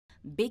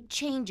Big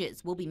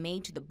changes will be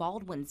made to the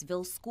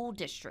Baldwinsville School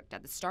District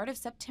at the start of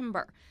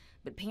September,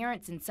 but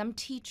parents and some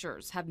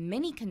teachers have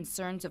many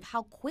concerns of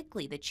how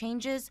quickly the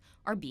changes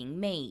are being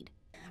made.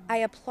 I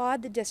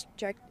applaud the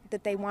district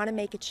that they want to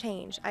make a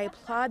change. I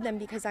applaud them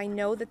because I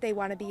know that they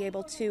want to be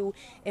able to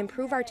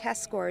improve our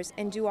test scores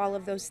and do all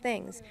of those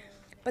things.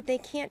 But they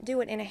can't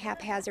do it in a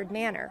haphazard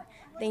manner.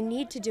 They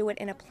need to do it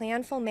in a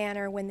planful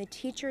manner when the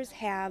teachers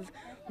have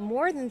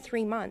more than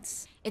 3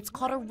 months. It's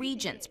called a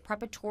Regents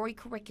preparatory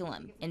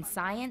curriculum in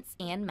science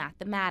and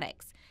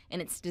mathematics,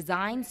 and it's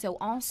designed so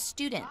all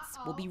students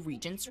will be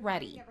Regents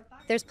ready.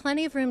 There's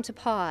plenty of room to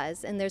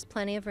pause and there's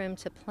plenty of room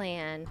to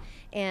plan,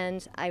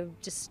 and I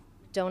just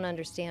don't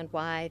understand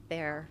why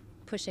they're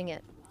pushing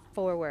it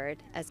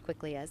forward as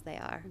quickly as they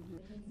are.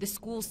 The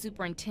school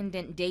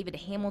superintendent, David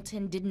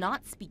Hamilton, did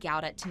not speak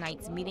out at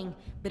tonight's meeting,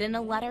 but in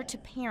a letter to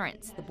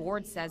parents, the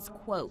board says,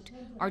 quote,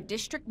 "Our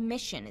district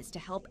mission is to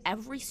help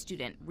every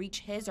student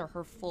reach his or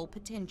her full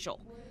potential,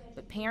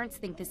 but parents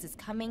think this is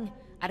coming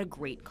at a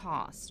great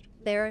cost."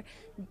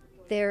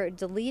 They're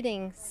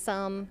deleting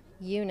some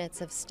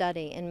units of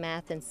study in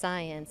math and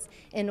science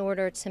in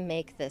order to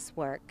make this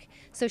work.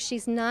 So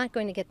she's not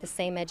going to get the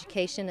same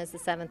education as the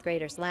 7th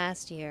graders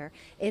last year.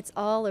 It's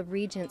all a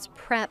Regents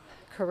prep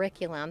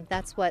curriculum.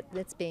 That's what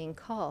it's being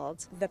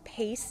called. The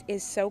pace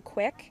is so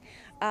quick.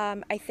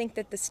 I think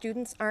that the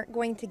students aren't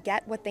going to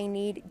get what they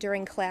need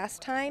during class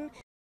time